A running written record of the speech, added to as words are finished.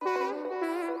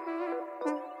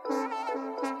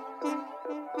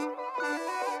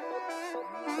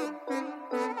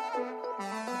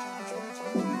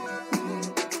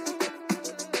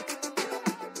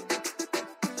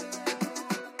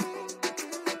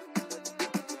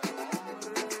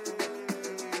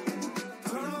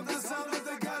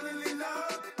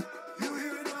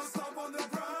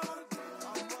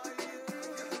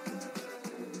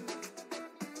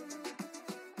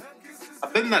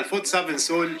بدنا الفوت 7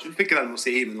 سول، شو الفكرة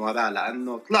الموسيقية من وراء؟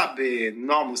 لأنه طلع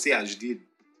بنوع موسيقى جديد.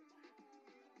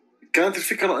 كانت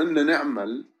الفكرة إن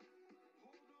نعمل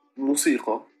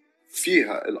موسيقى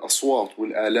فيها الأصوات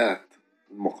والآلات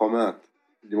والمقامات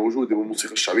اللي موجودة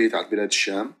بالموسيقى الشعبية تاعت بلاد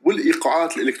الشام،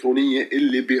 والإيقاعات الإلكترونية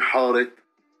اللي بحارة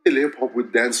الهيب هوب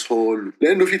والدانس هول،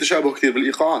 لأنه في تشابه كتير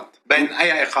بالإيقاعات. بين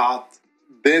أي إيقاعات؟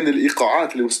 بين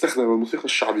الإيقاعات اللي مستخدمة بالموسيقى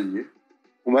الشعبية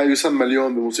وما يسمى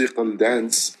اليوم بموسيقى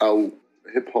الدانس أو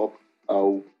هيب هوب،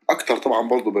 أو أكتر طبعا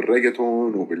برضو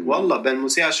بالريغتون والله بين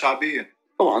الموسيقى الشعبية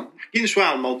طبعا. احكيني شوي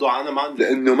عن الموضوع. أنا ما عندي،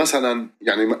 لأنه مثلا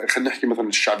يعني خلينا نحكي مثلا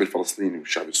الشعب الفلسطيني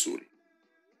والشعب السوري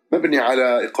مبني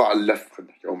على إيقاع اللف،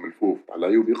 خلينا نحكي أو ملفوف على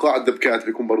عيوب. إيقاع الدبكات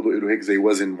بيكون برضو له هيك زي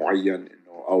وزن معين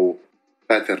إنه أو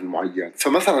باترن معين.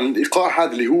 فمثلا الإيقاع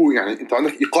هذا اللي هو يعني أنت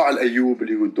عندك إيقاع الأيوب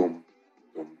اللي هو دوم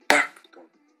دوم تاك دوم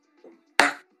دوم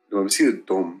تاك، لما بيصير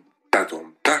دوم تا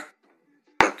دوم تاك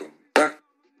دوم تاك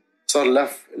صار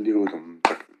لف اللي هو دوم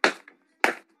تاك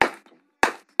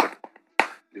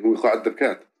اللي هو إيقاع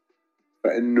الدبكات.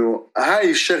 فإنه هاي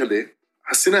الشغلة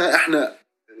حسيناها إحنا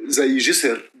زي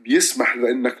جسر بيسمح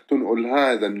لأنك تنقل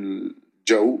هذا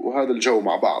الجو وهذا الجو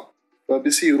مع بعض،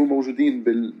 فبيصيروا موجودين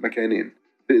بالمكانين.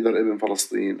 بيقدر ابن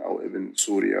فلسطين أو ابن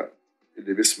سوريا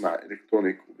اللي بيسمع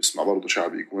إلكترونيك وبيسمع برضو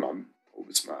شعبي يكون عم أو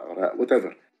بيسمع غراء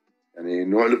whatever، يعني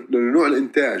نوع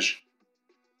الإنتاج.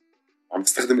 عم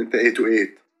تستخدم أنت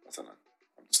 808 مثلا،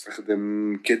 عم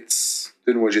تستخدم كيتس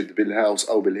تنوجد بالهاوس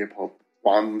أو بالهيب هوب،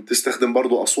 وعم تستخدم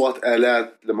برضو أصوات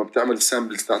آلات لما بتعمل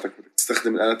السامبلز تاعتك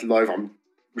تستخدم الآلات اللايف.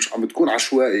 مش عم بتكون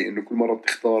عشوائي إنه كل مرة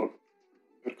بتختار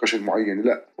بركشن معين،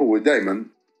 لا هو دايما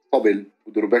طبل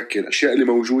ودربكة الأشياء اللي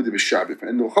موجودة بالشعبي.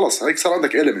 فإنه خلص هيك صار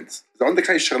عندك elements. إذا عندك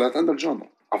هاي الشغلات عندك جانر.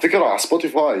 على فكرة على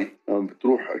سبوتيفاي لما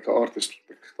بتروح كارتست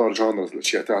تختار جانرز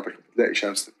الأشياء تاعتك بتلاقي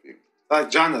شامستيب فيه.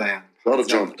 صارت جانرا يعني. صارت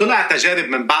جانرا. طلع تجارب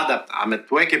من بعدها عم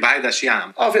تواكب هيدا الشيء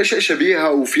يعني. في أشياء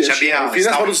شبيهة وفي شبيهة وفي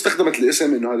ناس برضو استخدمت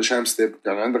الاسم إنه هذا شامستيب.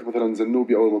 يعني عندك مثلا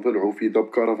زنوبي أول ما طلعوا في دب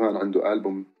كارفان عنده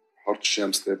ألبوم حارة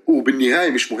الشامستيب،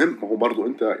 وبالنهاية مش مهم. ما هو برضو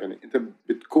أنت يعني أنت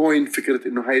بتكوين فكرة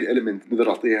إنه هاي الإليمنت نقدر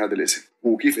نعطيها هذا الاسم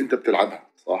وكيف أنت بتلعبها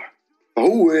صح.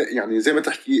 فهو يعني زي ما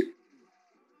تحكي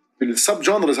بالسب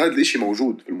جانرز هذا الإشي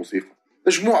موجود في الموسيقى.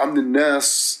 مجموعة من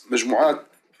الناس، مجموعات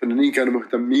فنانين كانوا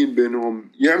مهتمين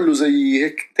بأنهم يعملوا زي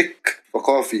هيك تك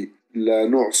ثقافي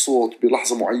لنوع صوت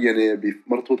بلحظة معينة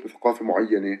مرتبط بثقافة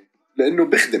معينة، لأنه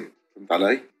بخدم. فهمت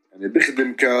علي؟ يعني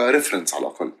بخدم كريفرنس على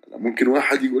الأقل. ممكن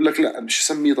واحد يقول لك لا مش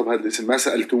سميه طب هذا الاسم ما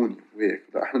سألتوني وهيك.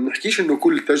 احنا بنحكيش انه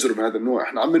كل تجربة هذا النوع،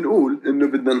 احنا عم نقول انه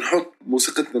بدنا نحط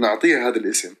موسيقتنا نعطيها هذا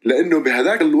الاسم، لانه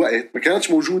بهذاك الوقت ما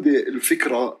كانتش موجودة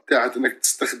الفكرة تاعت انك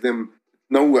تستخدم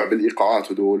تنوع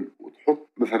بالايقاعات هدول وتحط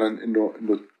مثلا انه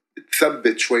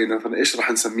تثبت شوي مثلا ايش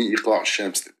رح نسميه ايقاع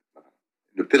الشامستيب مثلا،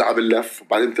 انه بتلعب اللف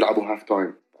وبعدين بتلعبه هاف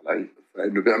تايم علي،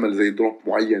 فانه بيعمل زي دروب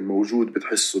معين موجود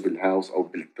بتحسه بالهاوس او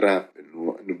بالتراب،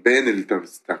 انه بين التك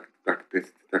تك تك تك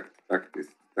تك تك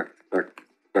تك تك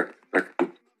تك تك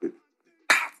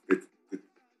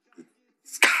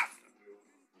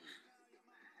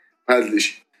هذا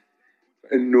الاشي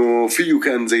انه فيه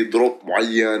كان زي دروب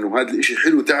معين. وهذا الاشي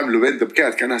حلو تعمله بين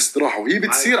دبكات كانها استراحة، وهي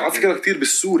بتصير على فكرة كتير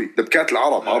بالسوري. دبكات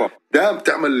العرب دام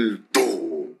بتعمل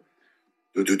دو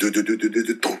دو دو دو دو دو دو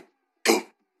دو دو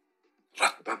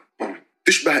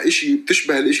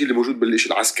بتشبه الاشي اللي موجود بالاشي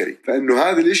العسكري. فانه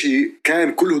هذا الاشي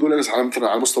كان كل هدول الناس على مثلا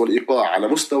على مستوى الايقاع، على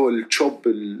مستوى التشوب،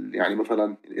 يعني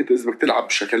مثلا انت اذا بدك تلعب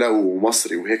شكلاوي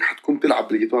ومصري وهيك حتكون تلعب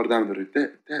بالجيتار دائما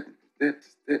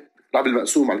تلعب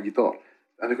المقسوم على الجيتار.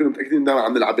 احنا كنا متاكدين دائما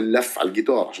عم نلعب اللف على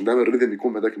الجيتار عشان دائما الريذم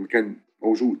يكون بهذاك المكان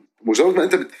موجود. مجرد ما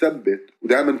انت بتثبت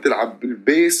ودائما تلعب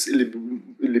بالبيس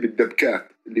اللي بالدبكات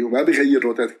اللي هو ما بيغير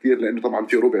نوتات كتير، لانه طبعا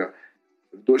في ربع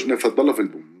بدوش نفضله في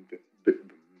البوم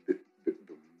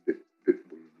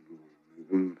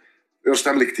تقدرش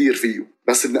تعمل كتير فيه،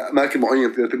 بس بأماكن معينة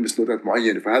تقدر تلمس نوتات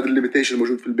معينة. فهذا الليميتيشن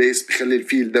الموجود في البيس بيخلي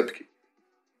الفيل دبكي.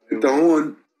 انت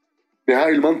هون بهاي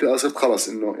المنطقة صرت خلص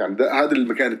انه يعني هذا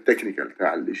المكان التكنيكال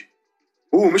تاع الاشي.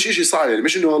 هو مش اشي صعب، يعني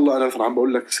مش انه والله انا مثلا عم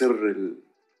بقول لك سر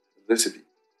الريسبي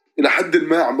الى حد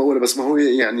ما عم بقوله، بس ما هو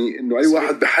يعني انه اي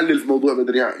واحد بحلل في موضوع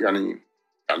بدري يعني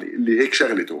اللي هيك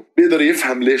شغلته بيقدر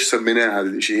يفهم ليش سميناه هذا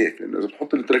الاشي هيك. لانه اذا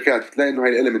بتحط التراكات بتلاقي انه هاي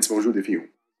الاليمنتس موجودة فيهم.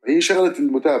 هي شغلة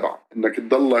المتابعة انك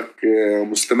تضلك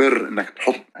مستمر انك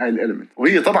تحط هاي الاليمنت.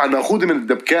 وهي طبعا ماخوذة من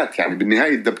الدبكات، يعني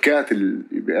بالنهاية الدبكات اللي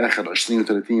باخر 20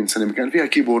 و30 سنة كان فيها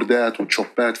كيبوردات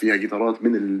وتشوبات فيها جيتارات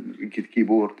من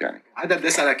الكيبورد. يعني هذا بدي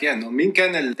اسالك يعني مين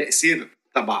كان التأثير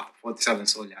تبع 47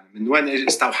 سول؟ يعني من وين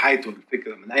استوحيتوا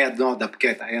الفكرة؟ من اي نوع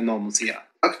دبكات، اي نوع موسيقى؟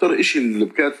 اكثر اشي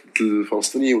الدبكات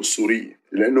الفلسطينية والسورية،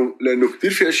 لانه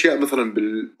كتير في اشياء مثلا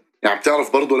يعني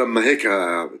بتعرف برضو لما هيك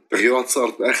التغييرات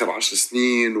صارت بآخر 10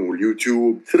 سنين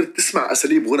واليوتيوب صرت تسمع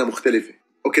أساليب غنى مختلفة.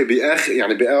 أوكي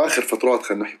بآخر فترات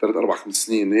خلينا نحكي 3 4 5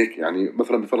 سنين هيك، يعني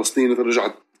مثلا بفلسطين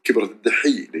رجعت كبرت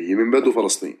الدحية اللي هي من بدو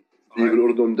فلسطين، في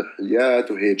بالأردن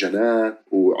دحيات وهيجانات،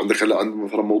 وعندك هلا عند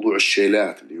مثلا موضوع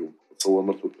الشيلات اللي هو تصور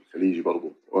مرتبط بالخليجي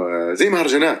برضو، وزي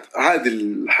مهرجانات هذه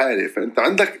الحالة. فأنت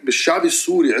عندك بالشعب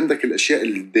السوري عندك الأشياء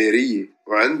الديرية،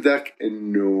 وعندك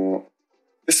إنه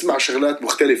تسمع شغلات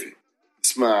مختلفة،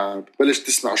 بتبلش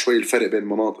تسمع شوي الفرق بين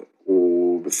المناطق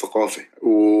وبالثقافة،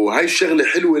 وهاي الشغلة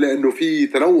حلوة لأنه في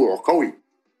تنوع قوي.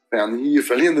 يعني هي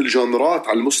فعليا الجانرات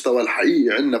على المستوى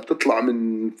الحقيقي عندنا بتطلع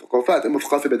من ثقافات، إما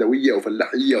ثقافة بدوية أو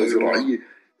فلاحية أو زراعية،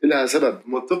 لها سبب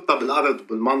مرتبطة بالأرض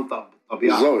بالمنطقة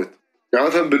بالطبيعة. بالضبط. يعني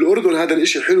مثلا بالأردن هذا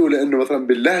الإشي حلو لأنه مثلا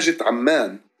باللهجة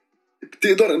عمان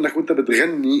بتقدر إنك وأنت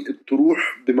بتغني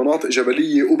تروح بمناطق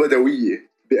جبلية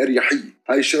وبدوية بأريحية.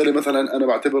 هاي الشغلة مثلا أنا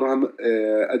بعتبرها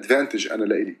أدفانتج أنا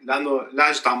لإلي، لأنه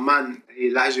لهجة عمان هي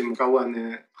لهجة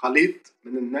مكونة خليط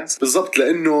من الناس. بالضبط،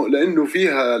 لأنه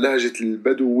فيها لهجة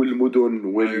البدو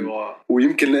والمدن أيوة.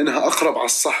 ويمكن لأنها أقرب على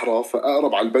الصحراء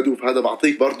فأقرب على البدو، فهذا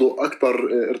بعطيك برضو أكتر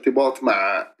ارتباط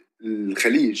مع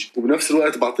الخليج، وبنفس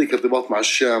الوقت بعطيك ارتباط مع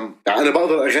الشام. يعني أنا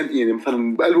بقدر أغني يعني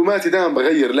مثلا بألبوماتي دائما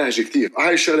بغير لهجة كتير.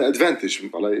 هاي الشغلة أدفانتج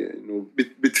فهمت علي، إنه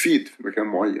بتفيد في مكان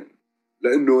معين،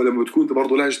 لأنه لما تكون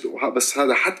برضو لهجة، بس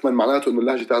هذا حتما معناته إنه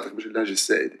اللهجة تاعتك مش اللهجة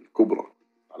السائدة الكبرى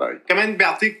علي. كمان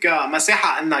بيعطيك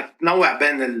مساحة أنك تنوع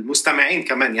بين المستمعين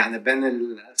كمان، يعني بين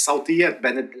الصوتيات،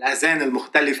 بين الأذان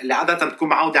المختلفة اللي عادة تكون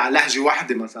معودة على لهجة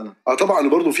واحدة مثلا. طبعا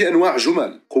برضو في أنواع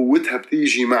جمل قوتها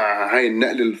بتيجي مع هاي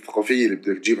النقلة الثقافية اللي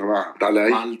بدك تجيبها معها علي،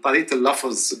 مع طريقة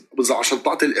اللفظ بالضبط، عشان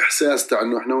تعطي الإحساس تاع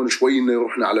إنه إحنا هون شوي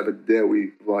رحنا على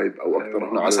بداوي فايب أو أكتر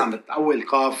رحنا على مثلا بتأول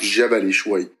قاف جبلي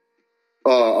شوي،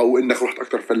 أو إنك رحت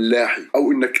أكتر فلاحي،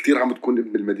 أو إنك كتير عم تكون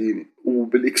ابن المدينة،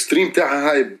 وبالإكستريم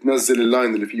تاعها هاي بتنزل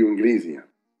اللاين اللي فيه إنجليزي يعني.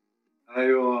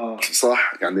 أيوة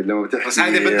صح، يعني لما بتحكي بس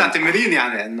هذه بدها تمرين،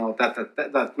 يعني إنه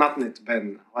تقدر تنطنط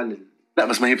بين هول. لا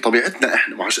بس ما هي بطبيعتنا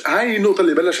احنا هاي النقطة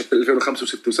اللي بلشت في 2005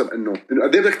 و6 و7 انه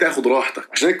قد ايه بدك تاخذ راحتك.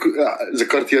 عشان هيك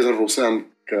ذكرت ياسر روسان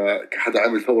كحدا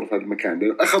عامل ثورة في هذا المكان،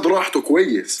 لأنه أخذ راحته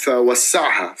كويس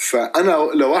فوسعها. فأنا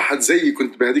لواحد زيي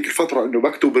كنت بهذيك الفترة إنه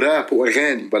بكتب راب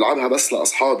وأغاني بلعبها بس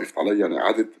لأصحابي علي، يعني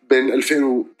عدت بين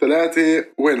 2003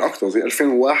 وين أكتر زي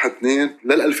 2001 2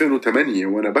 لل 2008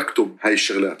 وأنا بكتب هاي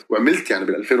الشغلات. وعملت يعني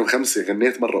بال 2005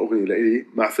 غنيت مرة أغنية لإلي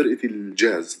مع فرقتي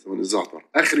الجاز من الزعتر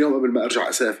آخر يوم قبل ما أرجع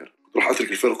أسافر، رح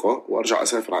أترك الفرقة وأرجع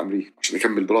أسافر على أمريكا عشان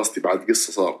أكمل دراستي بعد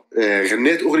قصة صار.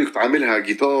 غنيت أغنية كنت عاملها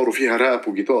جيتار وفيها راب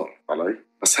وجيتار علي،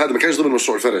 بس هذا ما كانش ضمن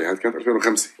مشروع الفرعي، هذا كانت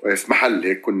 2005 في محل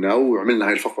هيك كنا وعملنا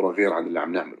هاي الفقرة غير عن اللي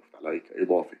عم نعمله علي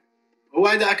كإضافة. هو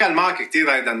هذا أكل معك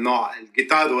كتير هذا النوع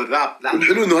الجيتار والراب.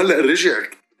 الحلو إنه هلأ رجع،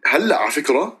 هلأ على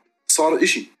فكرة صار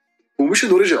إشي، ومش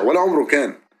إنه رجع ولا عمره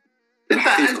كان.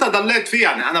 انت ضليت فيه،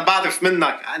 يعني انا بعرف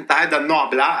منك انت هذا النوع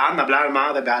عنا بالعالم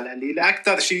العربي على القليل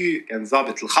اكثر شيء كان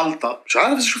ضابط الخلطه. مش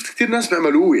عارف اذا شفت كتير ناس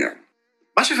بيعملوه، يعني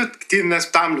ما شفت كتير ناس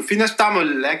بتعمله. في ناس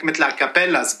بتعمل هيك مثل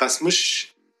كابيلاز بس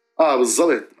مش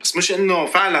بالضبط، بس مش انه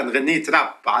فعلا غنية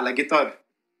راب على جيتار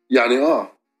يعني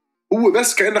هو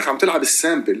بس كأنك عم تلعب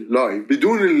السامبل لايف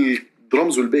بدون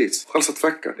الدرمز والبيس، خلصت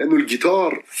فكر. لأنه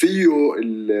الجيتار فيه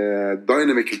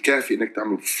الدايناميك الكافي إنك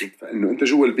تعمل، فإنه أنت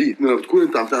جوا البيت لما بتكون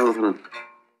أنت عم تعمل مثلا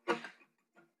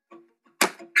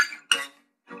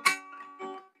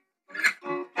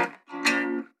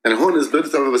يعني هون إذا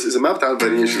بدك تعمل، بس إذا ما بتعمل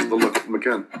فاريشن تضلك في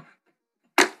المكان،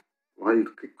 وهي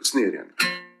كسنير يعني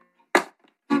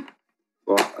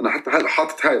صح. أنا حتى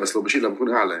حاطط هاي بس لو بشيلها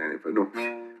بكون أعلى يعني. فإنه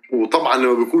وطبعا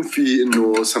لما بيكون في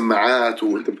إنه سماعات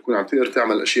وأنت بتكون عم تقدر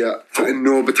تعمل أشياء،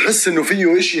 فإنه بتحس إنه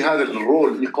فيه إشي هذا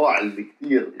الرول الإيقاع اللي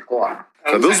كتير إيقاع،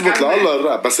 فبيزبط لله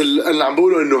الراب. بس اللي عم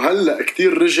بقوله إنه هلأ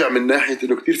كتير رجع من ناحية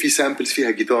إنه كتير في سامبلز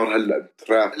فيها جيتار هلأ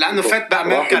تراب، لأنه فات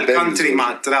بأمريكا الكانتري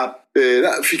مع التراب.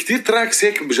 لا في كتير تراكس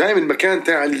هيك جاي من مكان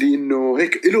تاع اللي إنه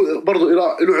هيك له برضو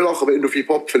له علاقة بإنه في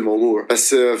بوب في الموضوع،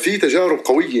 بس في تجارب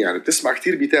قوية يعني بتسمع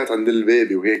كتير بيتات عند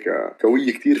البيبي وهيك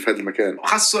قوية كتير في هذا المكان.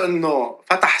 وحسوا إنه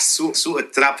فتح سوق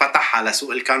التراب، فتح على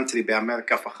سوق الكانتري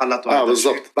بأمريكا فخلطوا.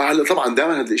 بالضبط. طبعا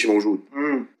دائما هذا الشيء موجود،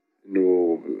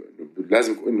 إنه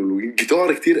لازم إنه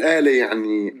الجيتار كتير آلة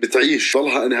يعني بتعيش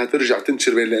ضلها إنها ترجع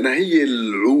تنشر بين، لأنها هي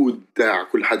العود تاع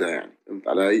كل حدا يعني. فهمت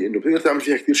علي؟ إنه بتقدر تعمل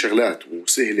فيها كتير شغلات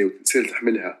وسهلة وسهل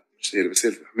تحملها، مش سهلة بس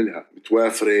سهل تحملها،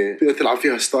 متوافرة، تقدر تلعب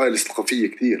فيها ستايل ثقافية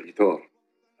كتير جيتار.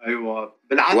 أيوة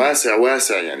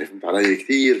واسع يعني. فهمت علي؟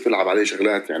 كتير تلعب عليه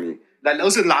شغلات يعني.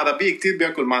 للأذن العربية كتير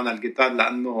بيأكل معنا الجيتار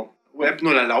لأنه هو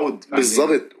ابنه للعود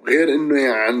بالضبط. غير إنه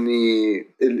يعني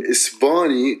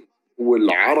الإسباني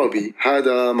والعربي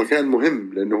هذا مكان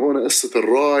مهم، لأنه هون قصة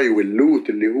الراي واللوت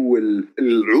اللي هو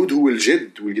العود هو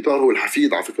الجد والجيتار هو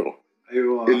الحفيد على فكرة.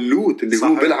 أيوة. اللوت اللي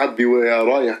صحيح. هو بيلعب بويا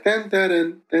رايح تن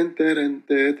ترن تن ترن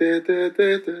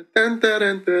تن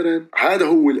ترن ترن، هذا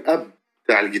هو الأب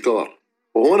تاع الجيتار.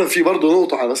 وهنا في برضه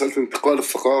نقطة على مسألة الانتقال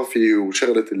الثقافي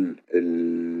وشغلة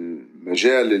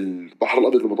المجال البحر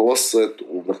الأبيض المتوسط،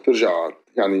 وبدك ترجع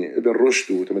يعني ابن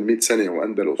رشد و800 سنة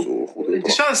وأندلس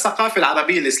انتشار الثقافة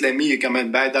العربية الإسلامية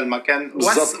كمان بهذا المكان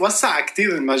وسع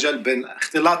كتير المجال بين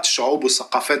اختلاط الشعوب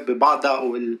والثقافات ببعضها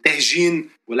والتهجين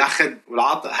والأخذ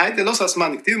والعطاء. هيدي القصص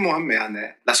مان كتير مهمة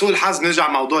يعني. لسوء الحظ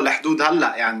نرجع موضوع الحدود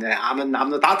هلأ يعني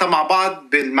عم نتعاطى مع بعض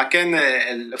بالمكان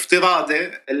الافتراضي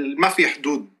اللي ما في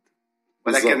حدود،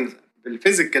 ولكن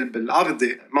بالفيزيكال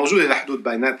بالأرضي موجودة الحدود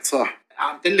بينات. صح.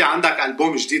 عم تقلي عندك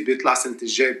ألبوم جديد بيطلع سنة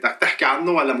الجاي، بدك تحكي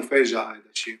عنه ولا مفاجأة هذا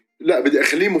الشيء؟ لا بدي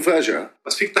أخليه مفاجأة.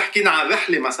 بس فيك تحكينا عن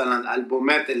رحلة مثلا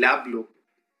الألبومات اللي قبله.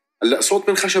 هلا صوت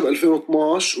من خشب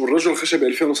 2012 والرجل خشب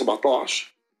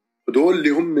 2017، ودول اللي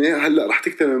هم هلا رح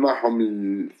تكتمل معهم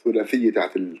الثلاثيه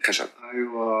تاعت الخشب.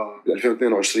 ايوه بال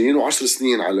 2022 و10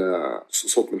 سنين على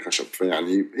صوت من خشب،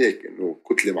 فيعني هيك انه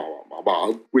كتله مع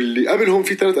بعض. واللي قبلهم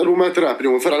في 3 ألبومات راب اللي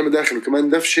هو فرعي المداخل وكمان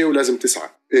دفشه ولازم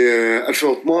 9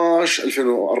 2012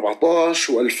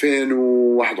 2014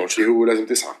 و2021 هو لازم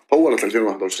 9. طولت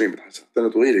 2021 بتحسها سنه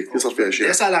طويله كثير صار فيها اشياء.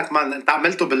 اسالك مان، انت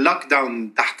عملته باللوك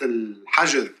داون تحت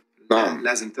الحجر. نعم.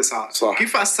 لازم 9 صح.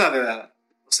 كيف اثر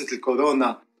قصه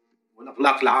الكورونا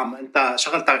والإغلاق العام؟ أنت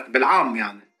شغلتك بالعام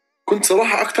يعني. كنت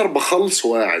صراحة أكتر بخلص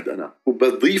واعد أنا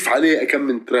وبضيف عليه أكم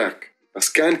من تراك،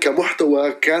 بس كان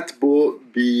كمحتوى كاتبه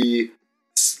ب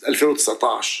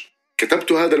 2019.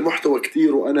 كتبته هذا المحتوى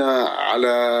كتير وأنا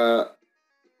على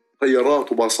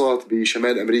طيارات وباصات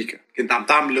بشمال أمريكا. كنت عم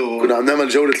تعمله؟ كنا عم نعمل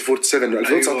جولة 47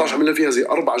 2019. أيوة. عملنا فيها زي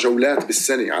 4 جولات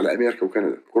بالسنة على أمريكا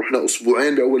وكندا. رحنا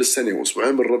أسبوعين بأول السنة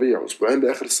وأسبوعين بالربيع وأسبوعين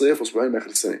بآخر الصيف وأسبوعين بآخر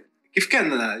السنة. كيف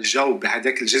كان الجو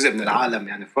بهداك الجزء من العالم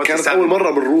يعني؟ كانت أول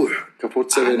مرة بنروح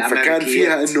كفوت 7، فكان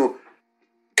فيها إنه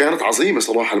كانت عظيمة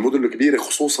صراحة. المدن الكبيرة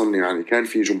خصوصا يعني كان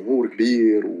في جمهور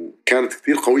كبير وكانت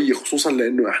كتير قوية، خصوصا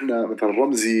لأنه إحنا مثلا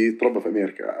رمزي تربى في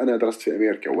أمريكا، أنا درست في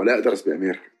أمريكا ولا درس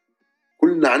بأمريكا،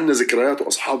 كلنا عنا ذكريات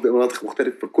وأصحاب بمناطق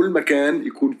مختلفة، فكل مكان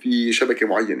يكون في شبكة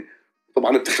معينة.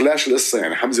 طبعا بتخلاش القصة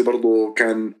يعني. حمزة برضو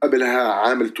كان قبلها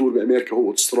عامل تور بأمريكا هو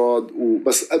أوتوستراد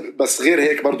بس غير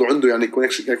هيك برضو عنده يعني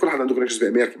كونكشن، يعني كل حد عنده كونكشن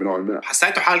بأمريكا بنوع ما.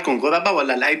 حسيتوا حالكم غربة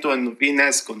ولا لقيتوا إنه في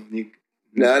ناس كنوا هنيك؟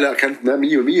 لا كانت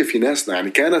 100% في ناسنا يعني.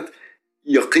 كانت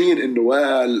يقين إنه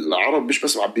العرب مش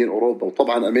بس معبين أوروبا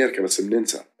وطبعا أمريكا، بس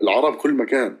بننسى العرب كل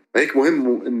مكان. هيك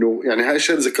مهم إنه يعني هاي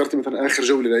الشيء ذكرت مثلا آخر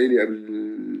جولة ليلي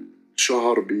قبل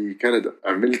شهر بكندا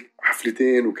عملت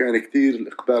حفلتين وكان كتير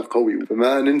الإقبال قوي.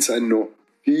 فما ننسى إنه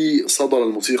في صدى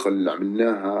الموسيقى اللي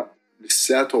عملناها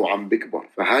لساته وعم بكبر،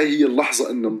 فهاي هي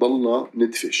اللحظة إنه نضلنا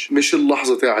ندفش، مش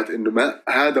اللحظة تاعت إنه ما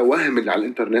هذا وهم اللي على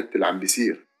الإنترنت اللي عم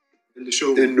بيصير اللي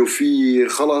شو إنه في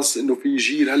خلاص إنه في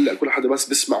جيل هلأ كل حدا بس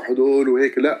بسمع هدول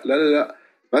وهيك. لا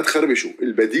ما تخربشوا.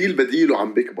 البديل بديله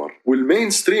عم بكبر، والمين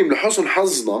ستريم لحسن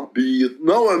حظنا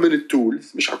بنوع من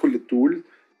التولز، مش على كل التولز،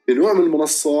 بنوع من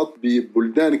المنصات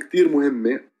ببلدان كتير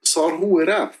مهمة صار هو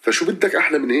راب. فشو بدك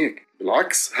أحلى من هيك؟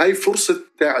 بالعكس هاي فرصة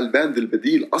تاع الباند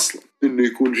البديل أصلا إنه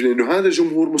يكون إنه هذا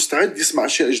الجمهور مستعد يسمع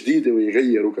أشياء جديدة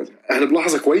ويغير وكذا. إحنا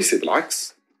بلحظة كويسة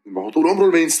بالعكس. ما هو طول عمره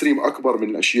المين ستريم أكبر من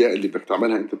الأشياء اللي بدك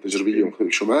تعملها أنت التجريبية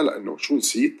ومختلف. شو ما لأنه شو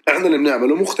نسيت؟ إحنا اللي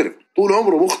بنعمله مختلف، طول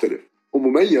عمره مختلف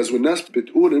ومميز، والناس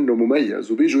بتقول إنه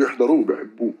مميز وبيجوا يحضروه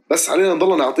وبيحبوه، بس علينا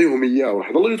نضلنا نعطيهم إياه ورح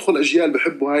يضل يدخل أجيال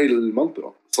بحبوا هاي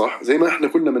المنطقة. صح؟ زي ما إحنا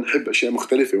كلنا بنحب أشياء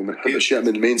مختلفة وبنحب أشياء من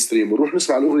المين ستريم ونروح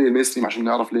نسمع الأغنية المين ستريم عشان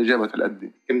نعرف ليه جابت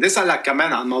الأدي. كنت أسألك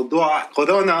كمان عن موضوع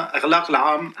كورونا إغلاق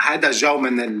العام. هذا الجو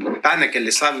من البانيك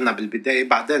اللي صار لنا بالبداية،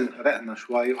 بعدين رقنا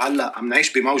شوي وهلأ عم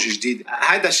نعيش بموجة جديدة.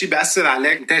 هذا الشيء بيأثر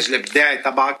عليك الإنتاج الإبداعي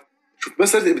تبعك؟ شوف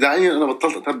مسألة إبداعية أنا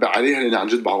بطلت أتبع عليها لأني عن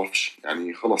جد بعرفش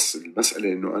يعني. خلص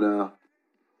المسألة إنه أنا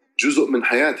جزء من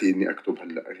حياتي إني أكتب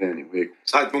هلا أغاني وهيك،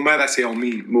 صارت ممارسة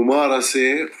يومية،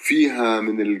 ممارسة فيها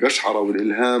من القشعرة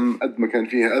والإلهام قد ما كان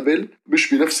فيها قبل،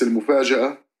 مش بنفس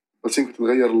المفاجأة بس يمكن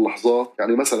تتغير اللحظات.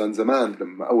 يعني مثلا زمان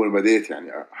لما أول ما بديت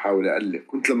يعني أحاول أألف،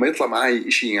 كنت لما يطلع معي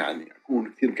إشي يعني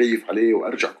أكون كتير مكيف عليه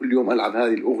وأرجع كل يوم ألعب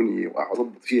هذه الأغنية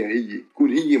وأضبط فيها، هي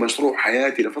تكون هي مشروع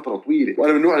حياتي لفترة طويلة.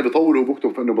 وأنا من النوع اللي بطول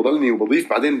وبكتب فإنه بضلني وبضيف،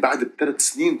 بعدين بعد ب3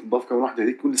 سنين تضاف كمان واحدة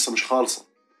هذيك تكون لسه مش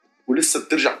خالصة ولسه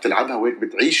بترجع بتلعبها وهيك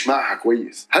بتعيش معها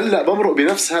كويس. هلأ بمرق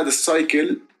بنفس هذا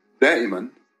السايكل دائما،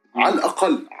 على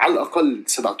الأقل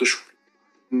 7 أشهر.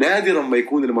 نادرا ما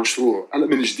يكون المشروع هلأ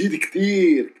من جديد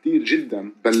كتير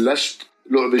جدا. بلشت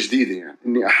لعبة جديدة يعني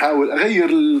إني أحاول أغير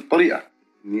الطريقة.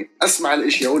 إني أسمع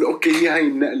الإشي أقول أوكي هي هاي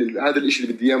النقل هذا الإشي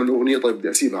اللي بدي إياه من الأغنية، طيب بدي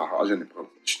أسيبها على جنب خلاص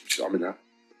مش أعملها،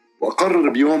 وأقرر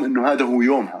بيوم إنه هذا هو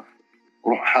يومها،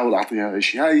 وروح أحاول أعطيها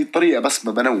إشي. هاي الطريقة بس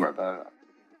ما بنوع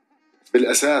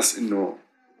بالأساس إنه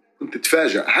كنت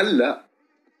تتفاجأ. هلأ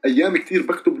أيام كتير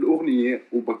بكتب الأغنية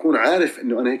وبكون عارف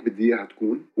إنه أنا هيك بدي إياها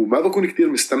تكون، وما بكون كتير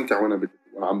مستمتع وأنا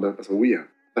عم بسويها.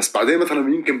 بس بعدين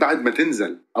مثلا يمكن بعد ما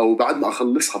تنزل أو بعد ما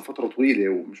أخلصها فترة طويلة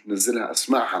ومش منزلها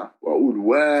أسمعها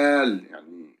وأقول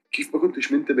يعني كيف ما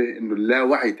كنتش منتبه إنه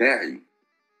اللاوعي تاعي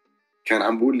كان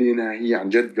عم بقول لي إنها هي عن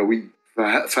جد قوي.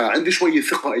 فعندي شوية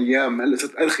ثقة أيام. هلأ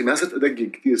صرت أرخي، ما صرت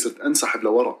أدقق كتير، صرت أنسحب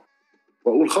لورا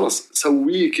وأقول خلص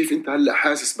سويه كيف أنت هلأ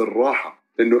حاسس بالراحة،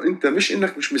 لأنه أنت مش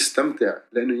إنك مش مستمتع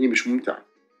لأنه هي مش ممتعة،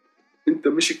 أنت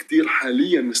مش كتير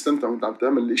حاليا مستمتع وأنت عم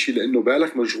تعمل الإشي لأنه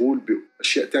بالك مشغول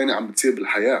بأشياء تانية عم بتصير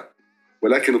بالحياة.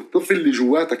 ولكن الطفل اللي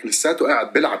جواتك لساته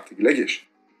قاعد بلعب،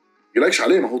 تقلقش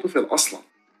عليه، ما هو طفل أصلا،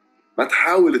 ما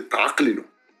تحاول تعقلنه.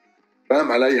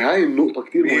 فاهم علي؟ هاي النقطة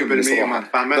كتير مهمة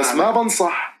صراحة. بس ما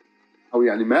بنصح أو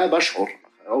يعني ما بشعر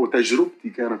أو تجربتي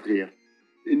كانت غير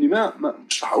إني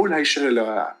مش رح أقول هاي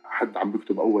الشغلة لحد عم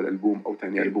بكتب أول ألبوم أو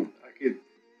تاني ألبوم. أكيد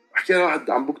أحكي لواحد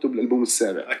عم بكتب الألبوم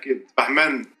السابع. أكيد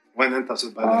فهمان وين أنت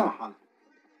صرت بهذا المحل.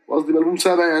 وقصدي بالألبوم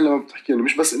السابع يعني لما بتحكي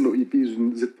مش بس إنه EP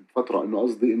زدت بفترة، إنه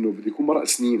قصدي إنه بدي يكون مرق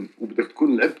سنين وبدك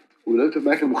تكون لعبت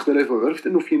بأماكن مختلفة وعرفت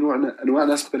إنه في أنواع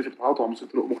ناس مختلفة بتعاطوا على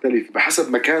موسيقى مختلفة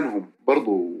بحسب مكانهم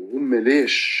برضو هم.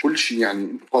 ليش كل شيء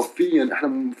يعني ثقافيا إحنا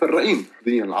مفرقين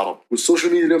دنيا العرب،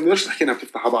 والسوشيال ميديا اليوم نقدرش نحكي إنها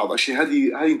بتفتح على بعض أشياء.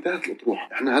 هذه انتهت الأطروحة.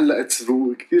 إحنا هلا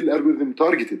كثير الألجوريثم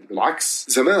تارجتد. بالعكس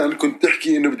زمان كنت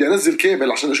تحكي إنه بدي أنزل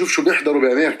كيبل عشان أشوف شو بيحضروا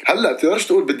بأمريكا، هلا بتقدرش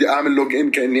تقول بدي أعمل لوج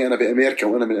إن كأني أنا بأمريكا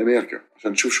وأنا من أمريكا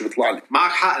عشان تشوف شو بيطلع لي.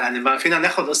 معك حق، يعني ما فينا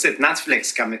ناخد قصة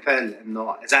نتفليكس كمثال،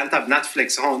 إنه إذا أنت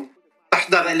بنتفليكس هون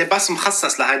تحضر اللي بس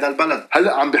مخصص لهذا البلد.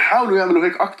 هلا عم بيحاولوا يعملوا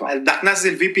هيك أكتر. بدك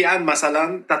تنزل VPN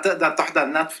مثلا تقدر تحضر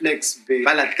نتفليكس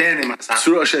ببلد تاني مثلا،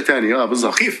 شو أشياء تانية.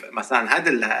 بالضبط. وكيف مثلا هذا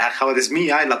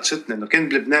الخوارزمية هاي لطشتني إنه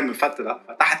كنت بلبنان من فترة،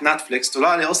 فتحت نتفليكس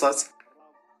طلع لي قصص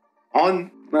هون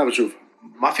ما بشوفها،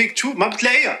 ما فيك تشوف، ما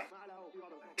بتلاقيها.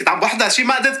 كنت عم بحضر شيء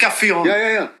ما قدرت كفيهم.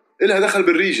 يا إلها دخل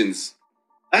بالريجنز.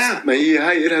 ما هي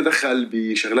هاي إلها دخل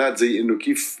بشغلات زي إنه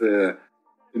كيف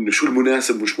إنه شو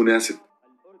المناسب مش مناسب.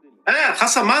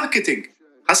 خاصة ماركتينج،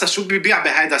 خاصة شو بيبيع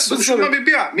بهذا السوق شو ما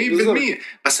بيبيع 100%.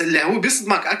 بس اللي هو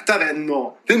بيصدمك أكتر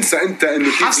إنه تنسى أنت إنه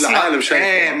كيف العالم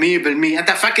شايف. 100%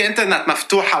 أنت فاكر إنترنت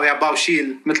مفتوحة ويا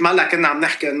باوشيل، مثل ما كنا عم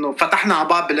نحكي إنه فتحنا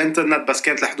عباب بالإنترنت بس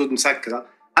كانت الحدود مسكرة.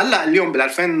 هلا اليوم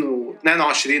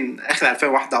بال2022 آخر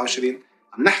 2021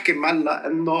 عم نحكي هلا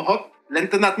إنه هوب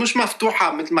الإنترنت مش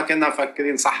مفتوحة مثل ما كنا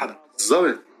مفكرين صحرا.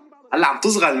 بالضبط. هلا عم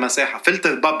تصغر المساحة،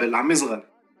 فلتر بابل عم يصغر.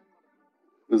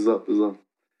 بالضبط.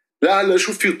 لا هلا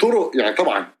شوف في طرق يعني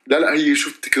طبعا لا هي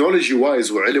شوف تكنولوجي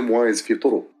وايز وعلم وايز في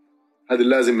طرق، هذا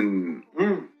لازم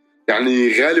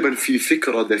يعني غالبا في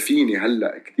فكرة دفينة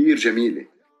هلا كتير جميلة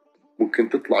ممكن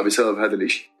تطلع بسبب هذا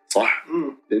الاشي صح.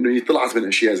 لانه هي طلعت من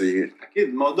اشياء زي هيك. اكيد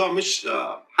الموضوع مش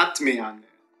حتمي يعني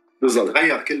بالضبط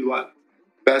تغير كل وقت.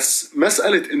 بس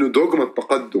مسألة انه دوغما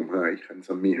التقدم هاي خلينا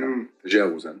نسميها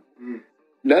تجاوزا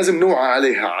لازم نوعى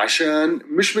عليها، عشان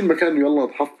مش من مكان يلا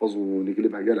نتحفظ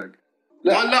ونقلبها قلق.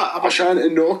 لا عشان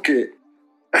انه اوكي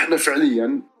احنا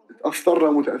فعليا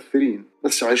تأثرنا متأثرين.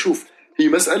 بس يعني شوف هي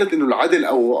مسألة انه العدل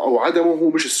او عدمه هو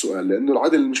مش السؤال، لانه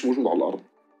العدل مش موجود على الارض.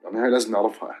 يعني هاي لازم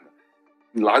نعرفها احنا.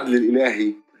 العدل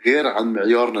الالهي غير عن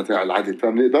معيارنا تاع العدل،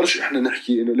 فما نقدرش احنا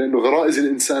نحكي انه لانه غرائز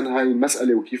الانسان هاي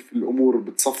المسألة وكيف الامور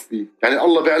بتصفي. يعني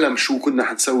الله بيعلم شو كنا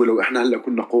حنسوي لو احنا هلا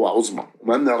كنا قوة عظمى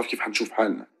وما بنعرف كيف حنشوف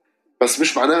حالنا. بس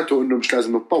مش معناته انه مش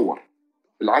لازم نتطور،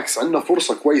 بالعكس عندنا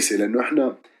فرصة كويسة لانه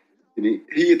احنا يعني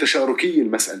هي تشاركية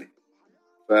المسألة.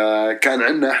 فكان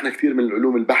عندنا احنا كثير من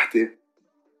العلوم البحتة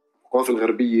الثقافة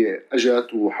الغربية اجت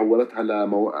وحولتها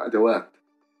لأدوات،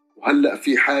 وهلأ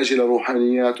في حاجة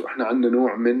لروحانيات وإحنا عندنا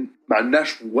نوع من ما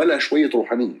عندناش ولا شوية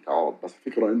روحانية كعرب. بس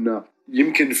الفكرة إنه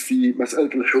يمكن في مسألة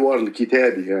الحوار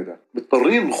الكتابي هذا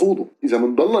مضطرين نخوضه. إذا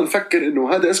منضلنا نفكر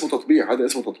إنه هذا اسمه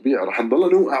تطبيع رح نضلنا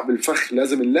نوقع بالفخ.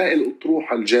 لازم نلاقي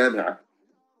الأطروحة الجامعة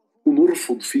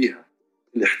ونرفض فيها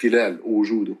الاحتلال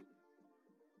ووجوده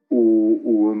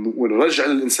ونرجع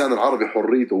للإنسان العربي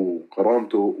حريته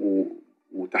وكرامته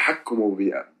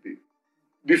وتحكمه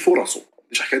بفرصه.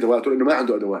 مش حكاية أدواته لأنه ما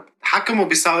عنده أدوات. تحكموا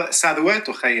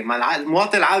بثروته خيي.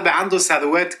 المواطن العربي عنده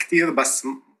ثروات كتير بس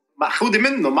مأخوذ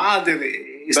منه، ما قادر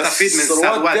يستفيد من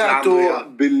الثروات اللي عنده.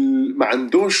 ما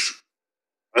عندوش،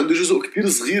 عنده جزء كتير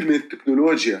صغير من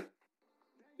التكنولوجيا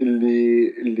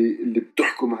اللي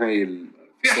بتحكم هاي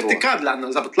في احتكار. لأنه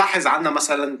إذا بتلاحظ عنا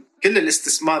مثلا كل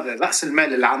الاستثمار رأس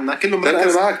المال اللي عنا كله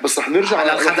مركز. أنا معك، بس رح نرجع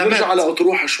على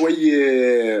أطروحة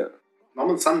شوية. ما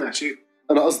بنصنع شيء.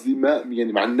 أنا قصدي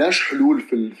ما عندناش حلول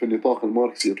في النطاق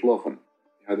الماركسي إطلاقا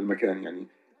في هذا المكان. يعني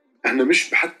إحنا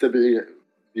مش حتى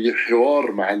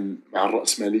بحوار مع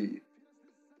الرأسمالية،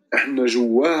 إحنا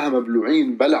جواها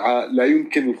مبلوعين بلعة لا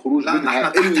يمكن الخروج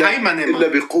منها إلا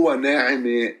بقوة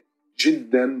ناعمة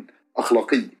جدا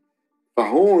أخلاقية.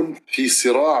 فهون في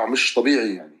صراع مش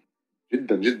طبيعي يعني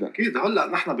جدا جدا. أكيد هلأ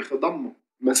نحن بخضمه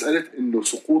مسألة إنه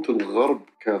سقوط الغرب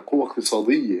كقوة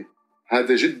اقتصادية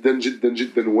هذا جدا جدا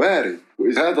جدا وارد،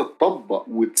 وإذا هذا تطبق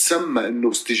وتسمى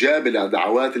إنه استجابة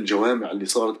لدعوات الجوامع اللي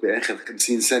صارت بآخر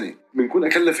 50 سنة، بنكون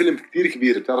أكلنا فيلم كتير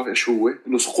كبير. بتعرف إيش هو؟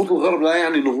 إنه سقوط الغرب لا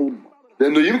يعني نهوضنا،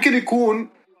 لأنه يمكن يكون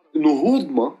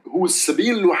نهوضنا هو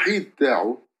السبيل الوحيد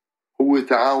تاعه هو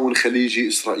تعاون خليجي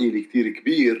إسرائيلي كتير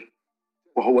كبير،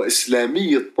 وهو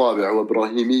إسلامي الطابع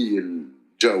وإبراهيمي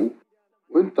الجو،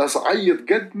 وانت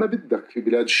صعيد قد ما بدك في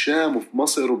بلاد الشام وفي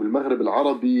مصر وبالمغرب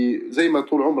العربي زي ما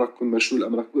طول عمرك كن مشغول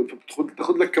أمرك،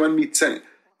 تاخذ لك كمان 100 سنة.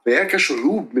 فياك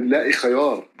شعوب بنلاقي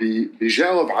خيار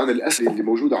بيجاوب عن الأسئلة اللي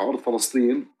موجودة على أرض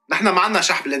فلسطين. نحن ما عنا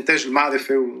شح بالإنتاج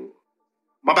المعرفي،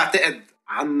 وما بعتقد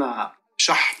عنا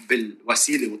شح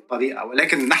بالوسيلة والطريقة،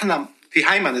 ولكن نحن في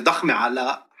هيمنة ضخمة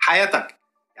على حياتك.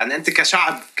 يعني أنت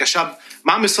كشاب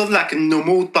ما عم يصير لك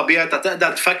النمو الطبيعي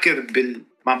تقدر تفكر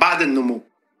ما بعد النمو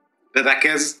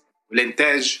بالركز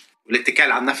والإنتاج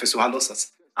والاتكال على النفس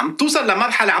وهالقصص. عم توصل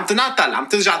لمرحلة عم تنعطل، عم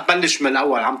ترجع تبلش من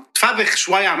الأول، عم تفرخ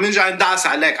شوي، عم يرجع يندعس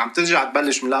عليك، عم ترجع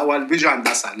تبلش من الأول بيرجع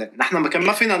يندعس عليك. نحن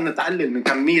ما فينا نتقلل من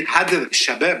كمية حذر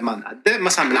الشباب. من قد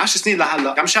مثلا من 10 سنين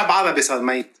لهلا كم شاب عربي صار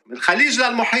ميت من الخليج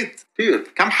للمحيط؟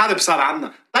 كم حرب صار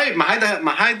عنا؟ طيب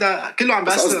ما هيدا كله عم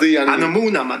بيأثر يعني عن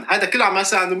نمونا. من هيدا كله عم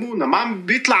بيأثر عن نمونا. ما عم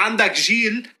بيطلع عندك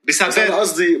جيل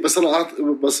بسبب.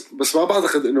 بس ما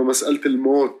بعتقد إنه مسألة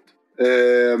الموت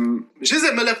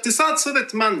جزء من الاقتصاد.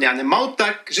 صرت يعني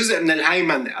موتك جزء من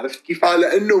الهيمنة. عرفت كيف؟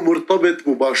 لأنه مرتبط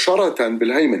مباشرة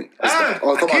بالهيمنة.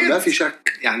 طبعا ما في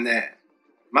شك. يعني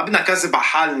ما بدنا كذب على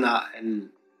حالنا.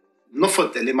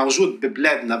 النفط اللي موجود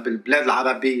ببلادنا بالبلاد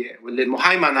العربية واللي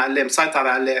المهيمنة عليه مسيطر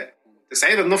عليه،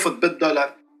 تسعير النفط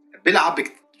بالدولار بيلعب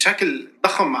بشكل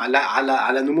ضخم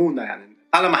على نمونا. يعني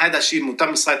طالما هذا الشيء متم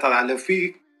السيطرة عليه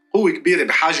وفي قوة كبيرة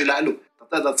بحاجة له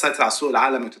تقدر تسيطر على السوق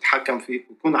العالمي وتتحكم فيه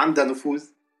ويكون عندها نفوذ.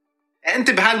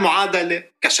 أنت بهالمعادلة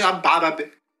كشاب عربي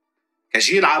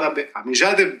كجيل عربي عم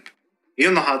يجرب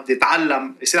ينهض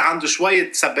يتعلم يصير عنده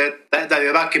شوية ثبات تقدر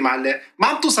يراكم عليه، ما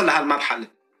عم توصل لهالمرحلة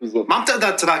بالضبط. ما عم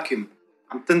تقدر تراكم،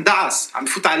 عم تندعس، عم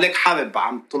يفوت عليك حرب،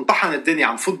 عم تنطحن الدنيا،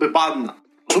 عم فوت ببعضنا.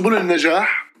 سبل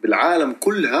النجاح بالعالم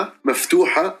كلها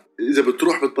مفتوحة إذا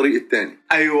بتروح بالطريق الثاني.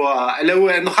 أيوة، لو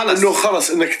إنه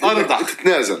خلص إنك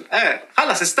تتنازل.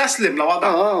 خلص استسلم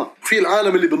لوضع. في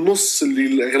العالم اللي بالنص اللي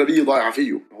الأغلبية ضايعة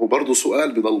فيه. هو برضو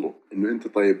سؤال بضله إنه أنت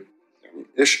طيب يعني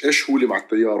إيش هو اللي مع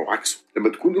التيار وعكسه. لما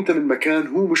تكون أنت من مكان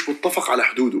هو مش متفق على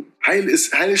حدوده، هاي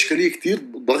الإشكالية كتير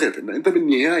ضغط. إن أنت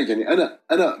بالنهاية يعني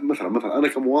أنا مثلا أنا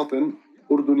كمواطن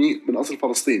أردني من أصل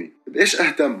فلسطيني، إيش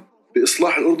أهتم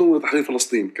بإصلاح الأردن وتحرير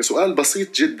فلسطين؟ كسؤال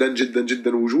بسيط جدا جدا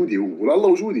جدا وجودي والله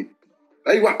وجودي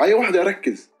أي واحد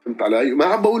أركز. فهمت علي؟ ما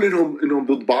عم بقول إنهم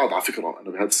ضد بعض على فكرة. أنا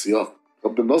بهذا السياق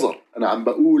بغض النظر أنا عم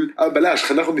بقول بلاش.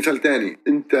 خلينا ناخذ مثال تاني.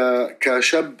 أنت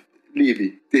كشاب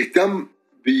ليبي تهتم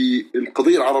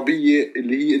بالقضية العربية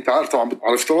اللي هي أنت عارف طبعا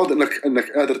على افتراض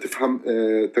إنك قادر تفهم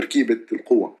تركيبة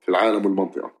القوة في العالم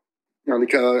والمنطقة يعني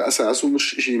كأساس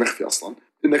ومش إشي مخفي أصلاً،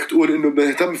 إنك تقول إنه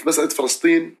بنهتم في مسألة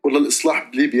فلسطين ولا الإصلاح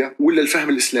بليبيا ولا الفهم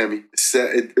الإسلامي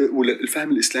السائد ولا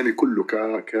الفهم الإسلامي كله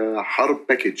كحرب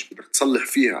باكيج بدك تصلح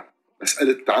فيها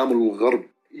مسألة تعامل الغرب.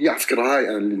 هي على فكرة هاي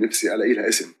أنا اللي نفسي ألاقي لها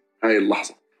اسم هاي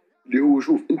اللحظة اللي هو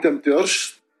شوف أنت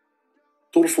متقدرش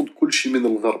ترفض كل شيء من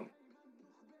الغرب،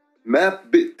 ما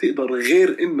بتقدر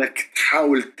غير إنك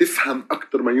تحاول تفهم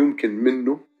أكتر ما يمكن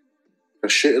منه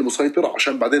الشيء المسيطر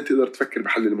عشان بعدين تقدر تفكر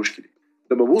بحل المشكلة.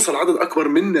 لما بوصل عدد أكبر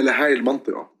منا لهاي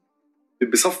المنطقة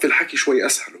بصفي الحكي شوي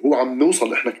أسهل. هو عم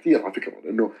نوصل إحنا كتير على فكرة،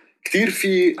 لأنه كتير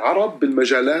في عرب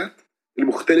بالمجالات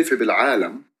المختلفة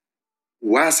بالعالم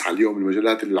واسعة. اليوم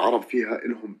المجالات اللي العرب فيها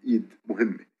لهم إيد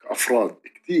مهمة كأفراد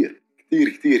كتير كتير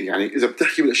كتير. يعني إذا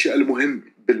بتحكي بالأشياء المهمة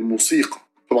بالموسيقى،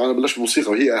 طبعا أنا بلش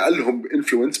بالموسيقى وهي أقلهم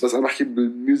إنفلونس، بس أنا بحكي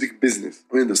بالميوزك بيزنس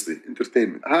واندستري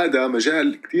انترتينمنت. هذا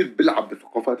مجال كتير بلعب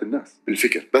بثقافات الناس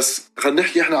بالفكر. بس خلينا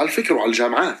نحكي إحنا على الفكر وعلى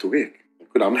الجامعات وهيك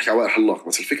كنا عم نحكي على حلاق،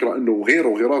 بس الفكرة إنه وغيره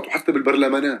وغيراته حتى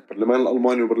بالبرلمانات، البرلمان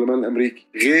الألماني والبرلمان الأمريكي،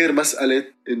 غير مسألة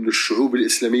إنه الشعوب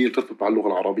الإسلامية ترتبط على اللغة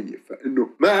العربية. فإنه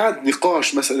ما عاد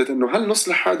نقاش مسألة إنه هل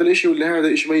نصلح هذا الإشي ولا هذا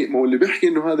الإشي ميت. ما هو اللي بيحكي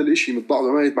إنه هذا الإشي متضاعف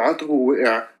ميت معناته هو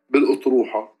وقع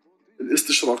بالأطروحة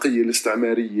الاستشراقية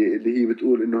الاستعمارية اللي هي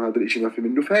بتقول إنه هذا الإشي ما في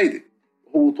منه فايدة.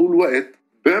 هو طول الوقت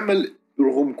بيعمل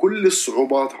رغم كل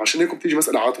الصعوبات. عشان هيك بتيجي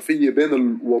مسألة عاطفية بين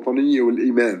الوطنية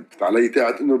والإيمان علي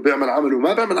تاعت إنه بيعمل عمله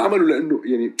وما بيعمل عمله، لأنه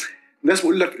يعني الناس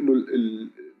بقول لك إنه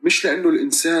مش لأنه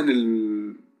الإنسان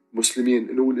المسلمين،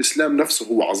 إنه الإسلام نفسه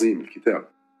هو عظيم الكتاب.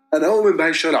 أنا أؤمن بهاي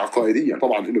الشغلة عقائدية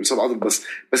طبعا إنه بسبب عظم،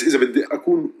 بس إذا بدي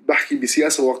أكون بحكي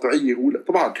بسياسة واقعية هو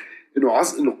طبعا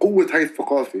إنه قوة هاي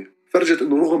الثقافة فرجت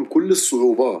إنه رغم كل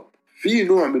الصعوبات في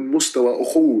نوع من مستوى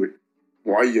أخوة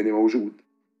معينة موجود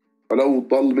ولو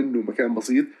ضل منه مكان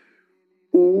بسيط،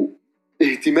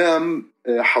 واهتمام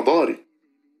حضاري.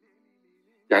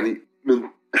 يعني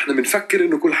إحنا بنفكر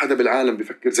إنه كل حدا بالعالم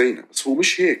بيفكر زينا، بس هو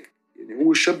مش هيك. يعني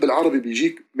هو الشاب العربي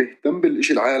بيجيك مهتم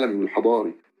بالإشي العالمي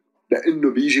والحضاري لأنه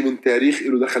بيجي من تاريخ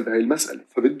إله دخل بهاي المسألة،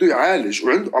 فبده يعالج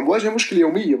وعنده عم بواجه مشكلة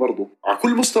يومية برضه على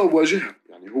كل مستوى بواجهها.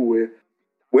 يعني هو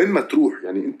وين ما تروح،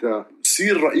 يعني أنت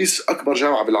تصير رئيس أكبر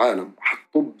جامعة بالعالم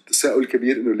حطب تساؤل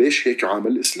كبير إنه ليش هيك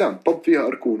عامل الإسلام؟ طب فيها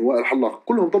أركون وألحان